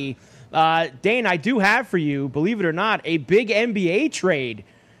Scotty. Dane, I do have for you, believe it or not, a big NBA trade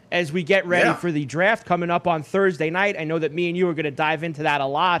as we get ready for the draft coming up on Thursday night. I know that me and you are going to dive into that a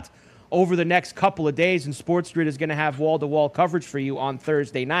lot over the next couple of days, and Sports Grid is going to have wall-to-wall coverage for you on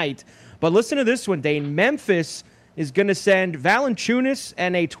Thursday night. But listen to this one, Dane. Memphis is going to send Valanciunas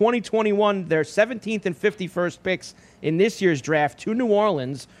and a 2021, their 17th and 51st picks in this year's draft to New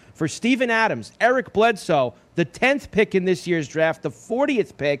Orleans for Steven Adams, Eric Bledsoe, the 10th pick in this year's draft, the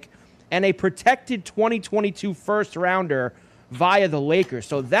 40th pick, and a protected 2022 first-rounder via the Lakers.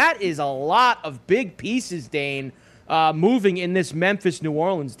 So that is a lot of big pieces, Dane, moving in this Memphis-New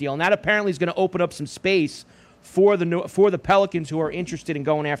Orleans deal. And that apparently is going to open up some space for the Pelicans who are interested in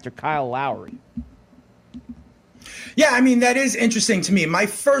going after Kyle Lowry. Yeah, I mean, that is interesting to me. My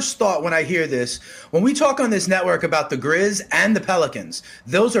first thought when I hear this, when we talk on this network about the Grizz and the Pelicans,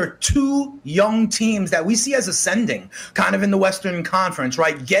 those are two young teams that we see as ascending kind of in the Western Conference,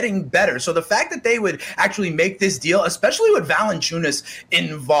 right? Getting better. So the fact that they would actually make this deal, especially with Valanciunas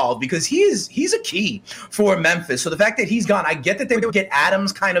involved, because he's a key for Memphis. So the fact that he's gone, I get that they would get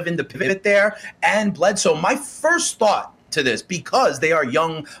Adams kind of in the pivot there and Bledsoe. My first thought to this, because they are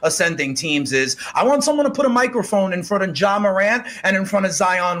young ascending teams, is I want someone to put a microphone in front of Ja Morant and in front of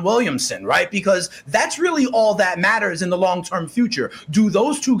Zion Williamson, right? Because that's really all that matters in the long-term future. Do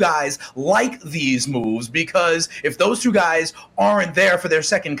those two guys like these moves? Because if those two guys aren't there for their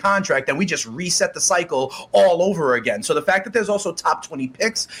second contract, then we just reset the cycle all over again. So the fact that there's also top 20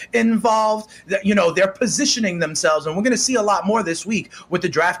 picks involved, that, you know, they're positioning themselves, and we're going to see a lot more this week with the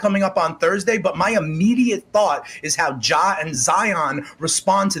draft coming up on Thursday. But my immediate thought is how Ja and Zion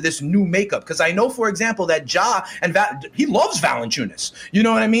respond to this new makeup, because I know, for example, that Ja and he loves Valanciunas. You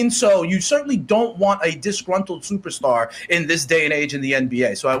know what I mean? So you certainly don't want a disgruntled superstar in this day and age in the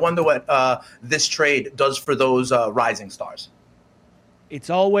NBA. So I wonder what this trade does for those rising stars. It's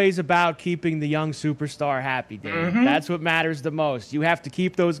always about keeping the young superstar happy, Dave. Mm-hmm. That's what matters the most. You have to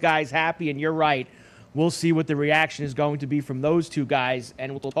keep those guys happy, and you're right. We'll see what the reaction is going to be from those two guys,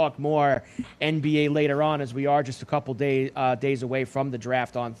 and we'll talk more NBA later on, as we are just a couple days away from the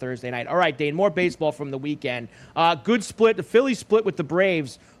draft on Thursday night. All right, Dane, more baseball from the weekend. Good split. The Phillies split with the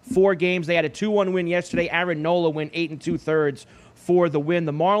Braves 4 games. They had a 2-1 win yesterday. Aaron Nola went 8 2/3 for the win.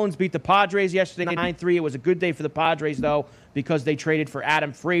 The Marlins beat the Padres yesterday 9-3. It was a good day for the Padres, though, because they traded for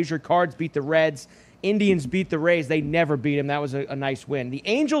Adam Frazier. Cards beat the Reds. Indians beat the Rays. They never beat them. That was a nice win. The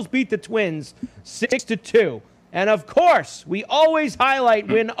Angels beat the Twins 6-2. And, of course, we always highlight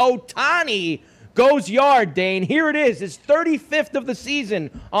when Ohtani goes yard, Dane. Here it is, his 35th of the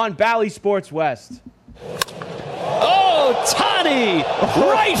season on Bally Sports West. Ohtani,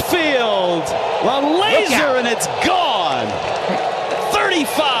 right field. A laser, and it's gone.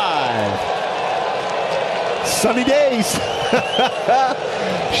 35. Sunny days.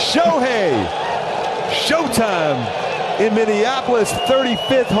 Shohei. Showtime in Minneapolis,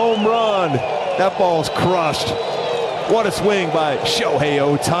 35th home run. That ball's crushed. What a swing by Shohei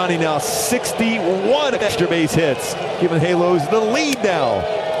Ohtani. Now 61 extra base hits, giving Halos the lead now.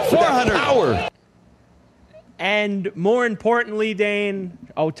 400 power. And more importantly, Dane,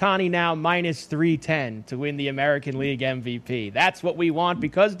 Ohtani now minus 310 to win the American League MVP. That's what we want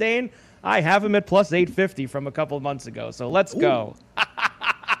because, Dane, I have him at plus 850 from a couple of months ago. So let's go.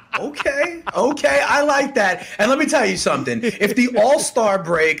 Okay, I like that. And let me tell you something. If the All-Star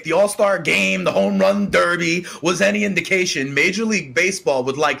break, the All-Star game, the Home Run Derby was any indication, Major League Baseball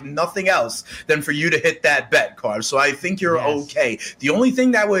would like nothing else than for you to hit that bet, Carv. So I think you're okay. The only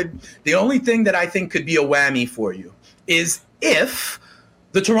thing that I think could be a whammy for you is if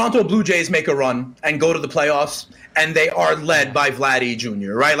the Toronto Blue Jays make a run and go to the playoffs and they are led by Vladdy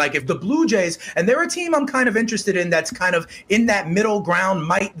Jr., right? Like if the Blue Jays, and they're a team I'm kind of interested in that's kind of in that middle ground,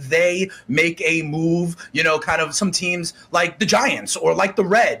 might they make a move, you know, kind of some teams like the Giants or like the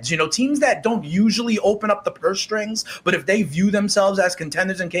Reds, you know, teams that don't usually open up the purse strings, but if they view themselves as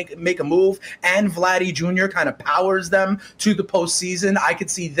contenders and can make a move and Vladdy Jr. kind of powers them to the postseason, I could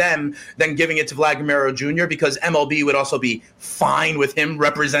see them then giving it to Vladimir Jr. because MLB would also be fine with him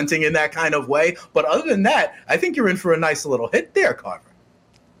representing in that kind of way. But other than that, I think you're in for a nice little hit there, Carver.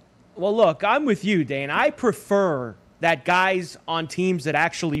 Well, look, I'm with you, Dane. I prefer that guys on teams that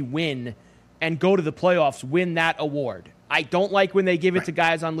actually win and go to the playoffs win that award. I don't like when they give it to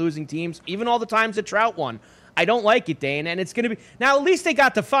guys on losing teams, even all the times that Trout won. I don't like it, Dane, and it's going to be... Now, at least they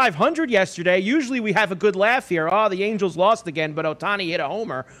got to 500 yesterday. Usually we have a good laugh here. Oh, the Angels lost again, but Ohtani hit a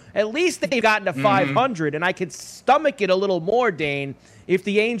homer. At least they've gotten to 500, and I could stomach it a little more, Dane, if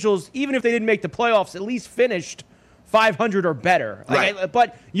the Angels, even if they didn't make the playoffs, at least finished .500 or better. Right.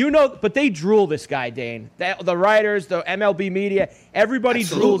 But they drool this guy, Dane. The writers, the MLB media, everybody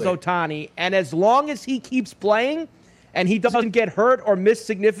drools Ohtani. And as long as he keeps playing and he doesn't get hurt or miss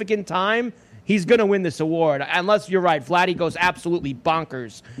significant time, he's going to win this award. Unless you're right, Vladdy goes absolutely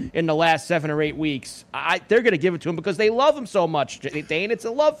bonkers in the last 7 or 8 weeks. They're going to give it to him because they love him so much, Dane. It's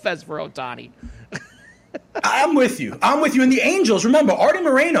a love fest for Ohtani. I'm with you. And the Angels, remember, Artie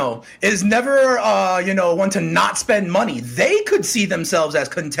Moreno is never, one to not spend money. They could see themselves as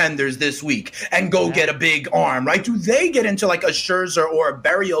contenders this week and go get a big arm, right? Do they get into like a Scherzer or a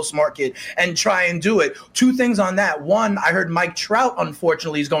Berrios market and try and do it? 2 things on that. One, I heard Mike Trout,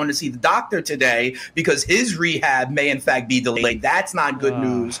 unfortunately, is going to see the doctor today because his rehab may, in fact, be delayed. That's not good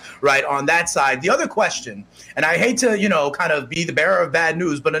news, right, on that side. The other question, and I hate to, kind of be the bearer of bad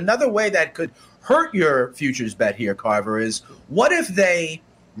news, but another way that could hurt your futures bet here, Carver, is what if they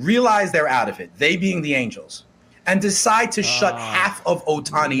realize they're out of it, they being the Angels, and decide to shut half of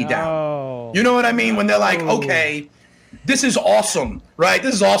Ohtani down? You know what I mean? When they're like, okay, this is awesome, right?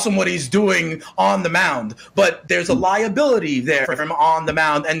 This is awesome what he's doing on the mound, but there's a liability there for him on the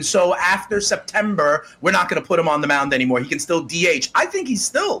mound. And so after September, we're not going to put him on the mound anymore. He can still DH. I think he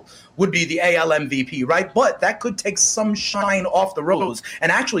still would be the AL MVP, right? But that could take some shine off the Rose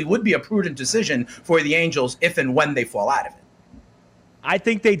and actually would be a prudent decision for the Angels if and when they fall out of it. I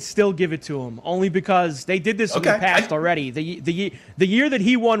think they'd still give it to him, only because they did this in the past already. The year that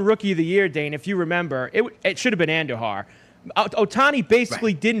he won Rookie of the Year, Dane, if you remember, it should have been Andujar. Ohtani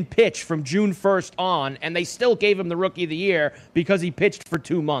basically didn't pitch from June 1st on, and they still gave him the Rookie of the Year because he pitched for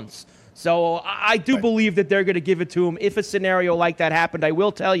 2 months. So I do believe that they're going to give it to him if a scenario like that happened. I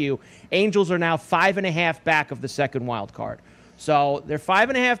will tell you, Angels are now 5.5 back of the second wild card. So they're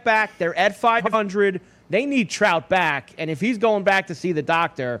 5.5 back. They're at 500. They need Trout back, and if he's going back to see the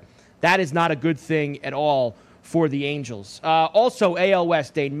doctor, that is not a good thing at all for the Angels. Also, AL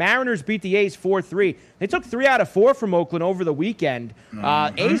West, Dane. Mariners beat the A's 4-3. They took 3 out of 4 from Oakland over the weekend.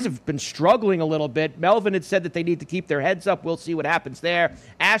 A's have been struggling a little bit. Melvin had said that they need to keep their heads up. We'll see what happens there.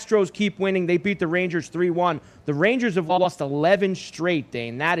 Astros keep winning. They beat the Rangers 3-1. The Rangers have lost 11 straight,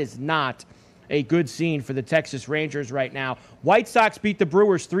 Dane. That is not a good scene for the Texas Rangers right now. White Sox beat the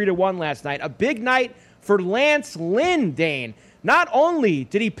Brewers 3-1 last night. A big night for Lance Lynn, Dane. Not only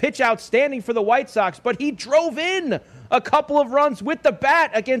did he pitch outstanding for the White Sox, but he drove in a couple of runs with the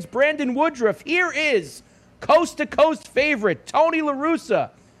bat against Brandon Woodruff. Here is coast-to-coast favorite Tony La Russa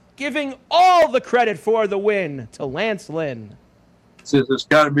giving all the credit for the win to Lance Lynn. Says it's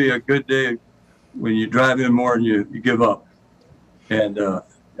got to be a good day when you drive in more and you give up. And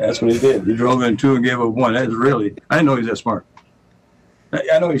that's what he did. He drove in 2 and gave up 1. That's really – I didn't know he was that smart.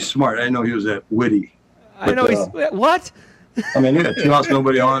 I know he's smart. I didn't know he was that witty. I know he's – what? I mean, he had 2 outs,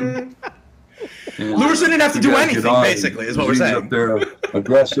 nobody on. Lewis didn't have to do anything, basically, is what we're saying. He's up there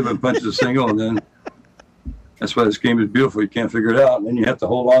aggressive and punches a single, and then that's why this game is beautiful. You can't figure it out, and then you have to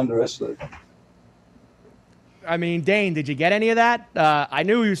hold on the rest of it. I mean, Dane, did you get any of that? I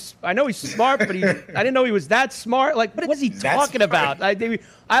know he's smart, but I didn't know he was that smart. Like, what was he talking about?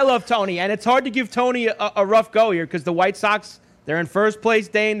 I love Tony, and it's hard to give Tony a rough go here because the White Sox, they're in first place,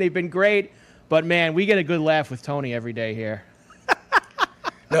 Dane. They've been great. But, man, we get a good laugh with Tony every day here.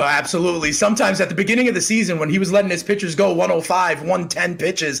 No, absolutely. Sometimes at the beginning of the season when he was letting his pitchers go 105, 110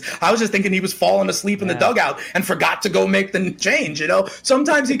 pitches, I was just thinking he was falling asleep in the dugout and forgot to go make the change,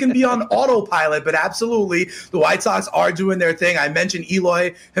 Sometimes he can be on autopilot, but absolutely the White Sox are doing their thing. I mentioned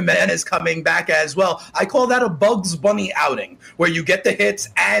Eloy Jimenez coming back as well. I call that a Bugs Bunny outing where you get the hits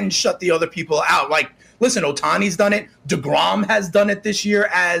and shut the other people out. Like, listen, Ohtani's done it. DeGrom has done it this year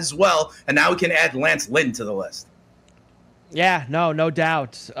as well. And now we can add Lance Lynn to the list. Yeah, no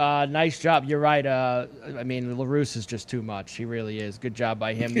doubt. Nice job. You're right. La Russa is just too much. He really is. Good job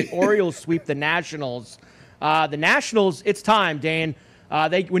by him. The Orioles sweep the Nationals. The Nationals, it's time, Dane.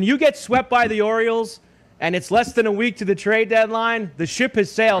 When you get swept by the Orioles and it's less than a week to the trade deadline, the ship has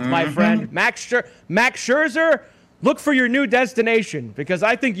sailed, my friend. Max Scherzer, look for your new destination because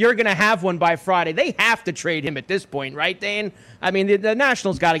I think you're going to have one by Friday. They have to trade him at this point, right, Dane? I mean, the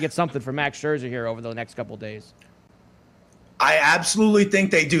Nationals got to get something for Max Scherzer here over the next couple of days. I absolutely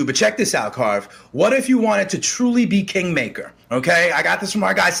think they do. But check this out, Carv. What if you wanted to truly be kingmaker? Okay? I got this from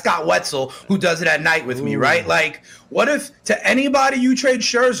our guy Scott Wetzel, who does it at night with me, right? Like, what if to anybody you trade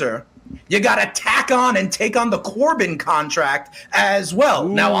Scherzer, you got to tack on and take on the Corbin contract as well.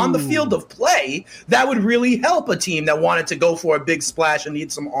 Ooh. Now, on the field of play, that would really help a team that wanted to go for a big splash and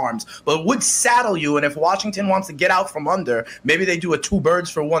need some arms, but would saddle you. And if Washington wants to get out from under, maybe they do a 2 birds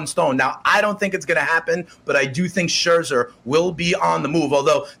for 1 stone. Now, I don't think it's going to happen, but I do think Scherzer will be on the move.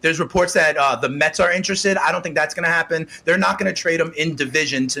 Although there's reports that the Mets are interested, I don't think that's going to happen. They're not going to trade him in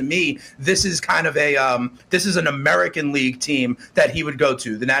division. To me, this is kind of this is an American League team that he would go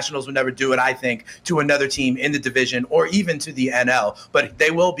to. The Nationals would never do it, I think, to another team in the division or even to the NL, but they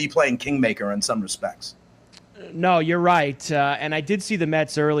will be playing Kingmaker in some respects. No, you're right. And I did see the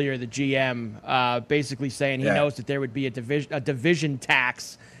Mets earlier, the GM, basically saying he knows that there would be a division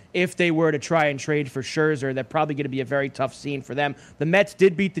tax if they were to try and trade for Scherzer. That's probably going to be a very tough scene for them. The Mets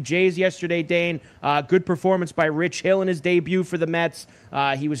did beat the Jays yesterday, Dane. Good performance by Rich Hill in his debut for the Mets.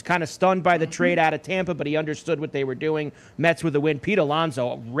 He was kind of stunned by the trade out of Tampa, but he understood what they were doing. Mets with a win. Pete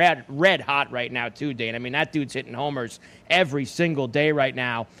Alonso, red hot right now too, Dane. I mean, that dude's hitting homers every single day right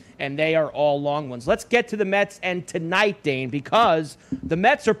now, and they are all long ones. Let's get to the Mets and tonight, Dane, because the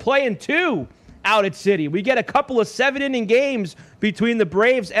Mets are playing 2 out at City. We get a couple of 7-inning games between the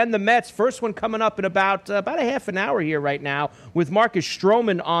Braves and the Mets. First one coming up in about a half an hour here right now with Marcus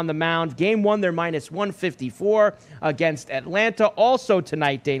Stroman on the mound. Game 1, they're minus 154 against Atlanta. Also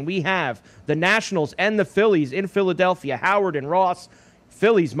tonight, Dane, we have the Nationals and the Phillies in Philadelphia. Howard and Ross.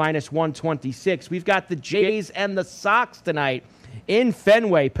 Phillies minus 126. We've got the Jays and the Sox tonight in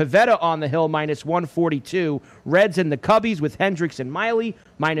Fenway. Pivetta on the hill, minus 142. Reds and the Cubbies with Hendricks and Miley,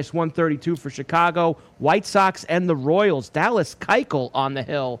 minus 132 for Chicago. White Sox and the Royals. Dallas Keuchel on the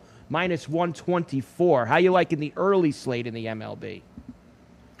hill, minus 124. How you liking the early slate in the MLB?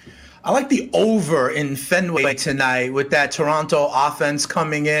 I like the over in Fenway tonight with that Toronto offense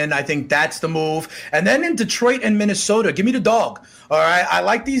coming in. I think that's the move. And then in Detroit and Minnesota, give me the dog. All right. I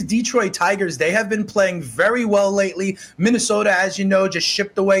like these Detroit Tigers. They have been playing very well lately. Minnesota, as you know, just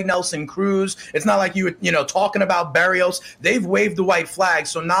shipped away Nelson Cruz. It's not like you were, talking about Barrios. They've waved the white flag,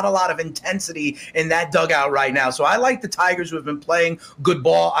 so not a lot of intensity in that dugout right now. So I like the Tigers who have been playing good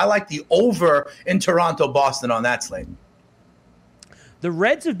ball. I like the over in Toronto, Boston on that slate. The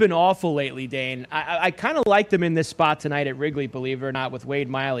Reds have been awful lately, Dane. I kind of like them in this spot tonight at Wrigley, believe it or not, with Wade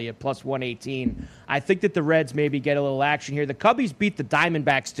Miley at plus 118. I think that the Reds maybe get a little action here. The Cubbies beat the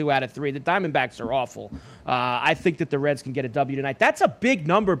Diamondbacks 2 out of 3. The Diamondbacks are awful. I think that the Reds can get a W tonight. That's a big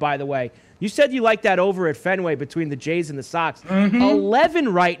number, by the way. You said you like that over at Fenway between the Jays and the Sox.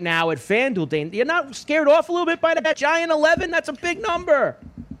 11 right now at FanDuel, Dane. You're not scared off a little bit by that giant 11? That's a big number.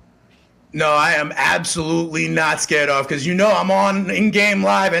 No, I am absolutely not scared off because I'm on in-game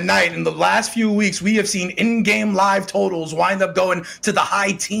live at night. In the last few weeks, we have seen in-game live totals wind up going to the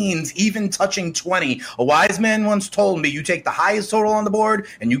high teens, even touching 20. A wise man once told me, you take the highest total on the board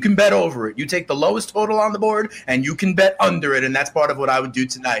and you can bet over it. You take the lowest total on the board and you can bet under it. And that's part of what I would do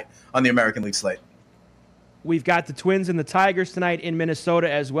tonight on the American League slate. We've got the Twins and the Tigers tonight in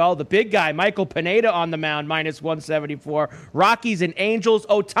Minnesota as well. The big guy, Michael Pineda, on the mound, minus 174. Rockies and Angels.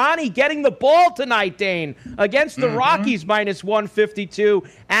 Ohtani getting the ball tonight, Dane, against the Rockies, minus 152.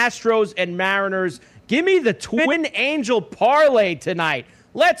 Astros and Mariners. Give me the Twin Angel parlay tonight.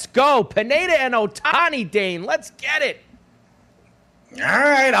 Let's go. Pineda and Ohtani, Dane. Let's get it. All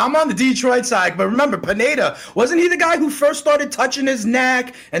right, I'm on the Detroit side, but remember, Pineda, wasn't he the guy who first started touching his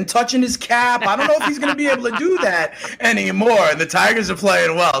neck and touching his cap? I don't know if he's going to be able to do that anymore, and the Tigers are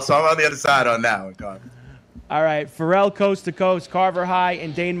playing well, so I'm on the other side on that one, Carver. All right, Pharrell Coast to Coast, Carver High,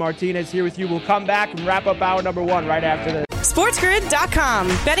 and Dane Martinez here with you. We'll come back and wrap up hour number 1 right after this. SportsGrid.com.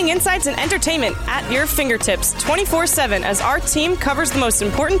 Betting insights and entertainment at your fingertips 24/7 as our team covers the most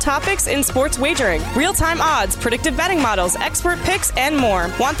important topics in sports wagering. Real-time odds, predictive betting models, expert picks, and more.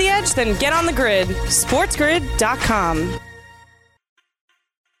 Want the edge? Then get on the grid. SportsGrid.com.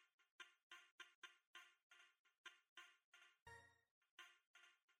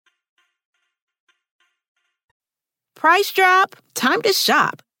 Price drop? Time to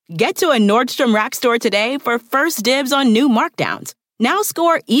shop. Get to a Nordstrom Rack store today for first dibs on new markdowns. Now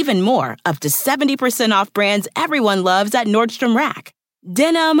score even more, up to 70% off brands everyone loves at Nordstrom Rack.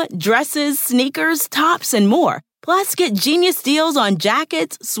 Denim, dresses, sneakers, tops, and more. Plus, get genius deals on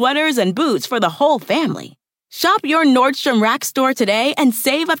jackets, sweaters, and boots for the whole family. Shop your Nordstrom Rack store today and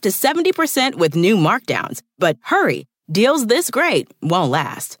save up to 70% with new markdowns. But hurry, deals this great won't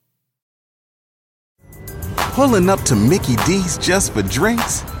last. Pulling up to Mickey D's just for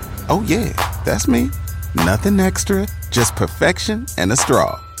drinks? Oh yeah, that's me. Nothing extra, just perfection and a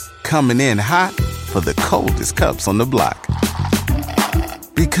straw. Coming in hot for the coldest cups on the block.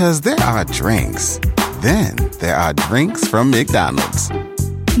 Because there are drinks. Then there are drinks from McDonald's.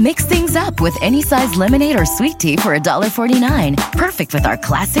 Mix things up with any size lemonade or sweet tea for $1.49. Perfect with our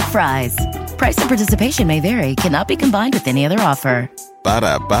classic fries. Price and participation may vary. Cannot be combined with any other offer.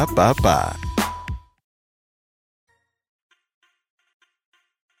 Ba-da-ba-ba-ba.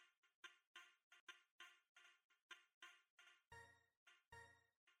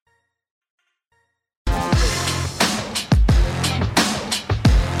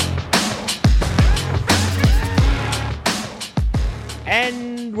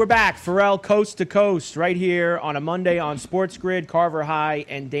 And we're back. Pharrell Coast to Coast right here on a Monday on Sports Grid. Carver High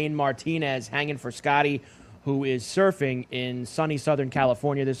and Dane Martinez hanging for Scotty, who is surfing in sunny Southern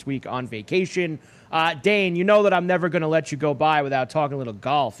California this week on vacation. Dane, you know that I'm never going to let you go by without talking a little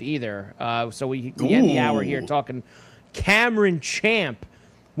golf either. So we end the hour here talking. Cameron Champ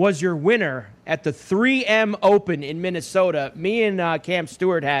was your winner at the 3M Open in Minnesota. Me and Cam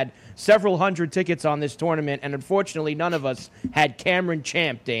Stewart had several hundred tickets on this tournament, and unfortunately none of us had Cameron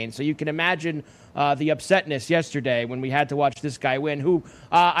Champ, Dane. So you can imagine the upsetness yesterday when we had to watch this guy win, who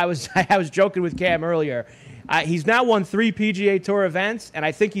I was joking with Cam earlier. He's now won 3 PGA Tour events, and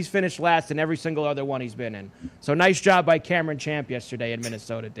I think he's finished last in every single other one he's been in. So nice job by Cameron Champ yesterday in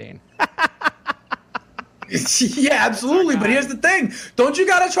Minnesota, Dane. Yeah, absolutely. But here's the thing. Don't you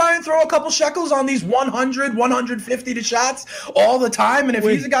got to try and throw a couple shekels on these 100, 150 to shots all the time? And if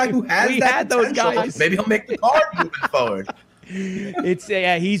he's a guy who has that potential, maybe he'll make the card moving forward.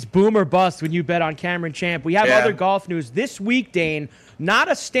 He's boom or bust when you bet on Cameron Champ. We have other golf news this week, Dane.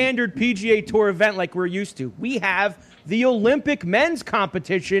 Not a standard PGA Tour event like we're used to. We have the Olympic men's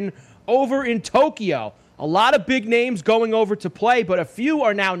competition over in Tokyo. A lot of big names going over to play, but a few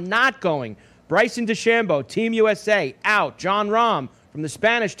are now not going. Bryson DeChambeau, Team USA, out. John Rahm from the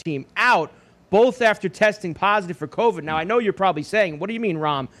Spanish team, out. Both after testing positive for COVID. Now, I know you're probably saying, what do you mean,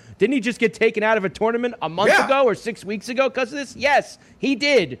 Rahm? Didn't he just get taken out of a tournament a month ago or 6 weeks ago because of this? Yes, he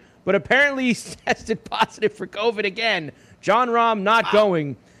did. But apparently he's tested positive for COVID again. John Rahm not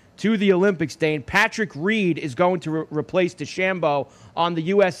going to the Olympics, Dane. Patrick Reed is going to replace DeChambeau on the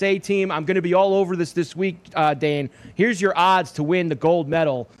USA team. I'm going to be all over this week, Dane. Here's your odds to win the gold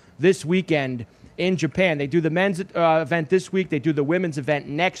medal this weekend in Japan. They do the men's event this week. They do the women's event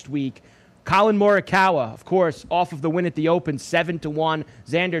next week. Colin Morikawa, of course, off of the win at the Open, 7-1.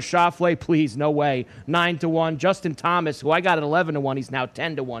 Xander Schauffele, please, no way, 9-1. Justin Thomas, who I got at 11-1, he's now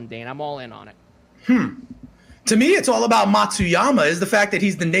 10-1, Dane. I'm all in on it. To me, it's all about Matsuyama, is the fact that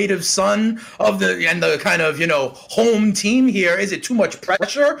he's the native son of the kind of, home team here. Is it too much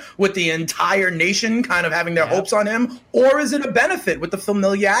pressure with the entire nation kind of having their hopes on him? Or is it a benefit with the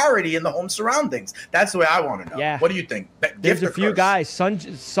familiarity and the home surroundings? That's the way I want to know. Yeah. What do you think? There's a few guys.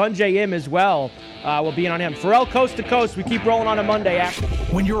 Sungjae Im as well will be in on him. Pharrell Coast to Coast. We keep rolling on a Monday after.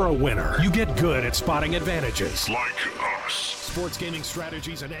 When you're a winner, you get good at spotting advantages. Like us. Sports gaming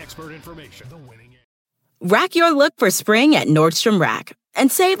strategies and expert information. The winning. Rack your look for spring at Nordstrom Rack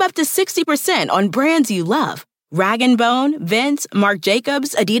and save up to 60% on brands you love. Rag & Bone, Vince, Marc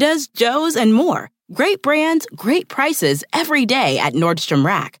Jacobs, Adidas, Joe's, and more. Great brands, great prices every day at Nordstrom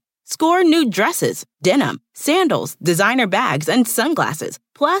Rack. Score new dresses, denim, sandals, designer bags, and sunglasses,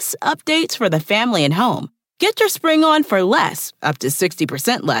 plus updates for the family and home. Get your spring on for less, up to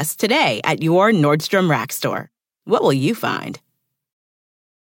 60% less, today at your Nordstrom Rack store. What will you find?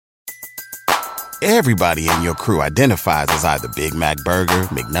 Everybody in your crew identifies as either Big Mac Burger,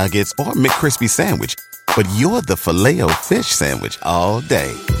 McNuggets, or McCrispy Sandwich. But you're the Filet-O-Fish Sandwich all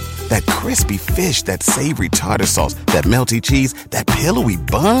day. That crispy fish, that savory tartar sauce, that melty cheese, that pillowy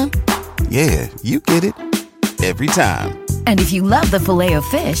bun. Yeah, you get it. Every time. And if you love the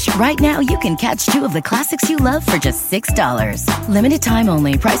Filet-O-Fish, right now you can catch 2 of the classics you love for just $6. Limited time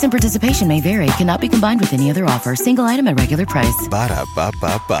only. Price and participation may vary. Cannot be combined with any other offer. Single item at regular price.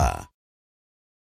 Ba-da-ba-ba-ba.